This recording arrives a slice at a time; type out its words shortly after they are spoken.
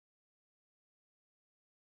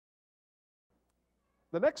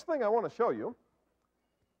The next thing I want to show you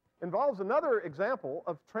involves another example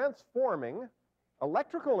of transforming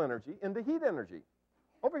electrical energy into heat energy.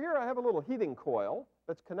 Over here I have a little heating coil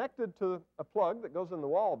that's connected to a plug that goes in the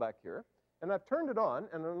wall back here, and I've turned it on,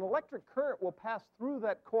 and an electric current will pass through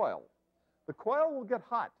that coil. The coil will get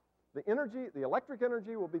hot. The energy, the electric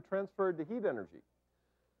energy, will be transferred to heat energy.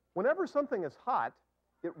 Whenever something is hot,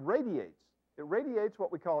 it radiates. It radiates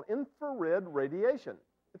what we call infrared radiation.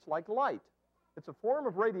 It's like light. It's a form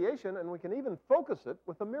of radiation, and we can even focus it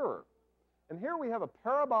with a mirror. And here we have a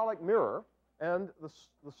parabolic mirror, and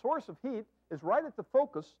the source of heat is right at the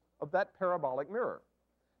focus of that parabolic mirror.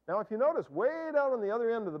 Now, if you notice, way down on the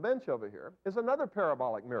other end of the bench over here is another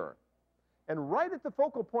parabolic mirror. And right at the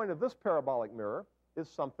focal point of this parabolic mirror is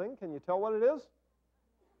something. Can you tell what it is?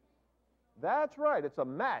 That's right. It's a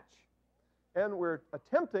match. And we're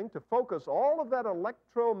attempting to focus all of that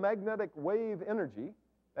electromagnetic wave energy,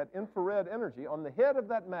 that infrared energy, on the head of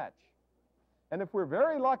that match. And if we're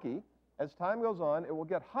very lucky, as time goes on, it will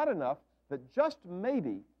get hot enough that just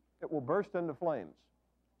maybe it will burst into flames.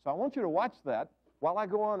 So I want you to watch that while I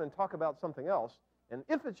go on and talk about something else. And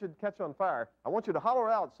if it should catch on fire, I want you to holler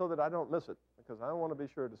out so that I don't miss it, because I want to be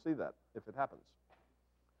sure to see that if it happens.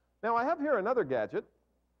 Now, I have here another gadget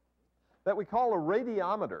that we call a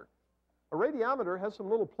radiometer. A radiometer has some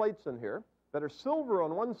little plates in here that are silver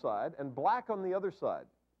on one side and black on the other side.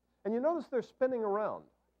 And you notice they're spinning around.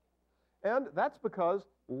 And that's because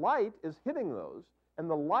light is hitting those, and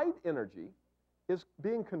the light energy is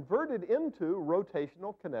being converted into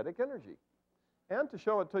rotational kinetic energy. And to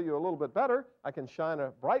show it to you a little bit better, I can shine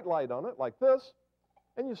a bright light on it like this,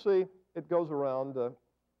 and you see it goes around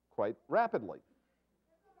quite rapidly.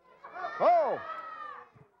 Oh!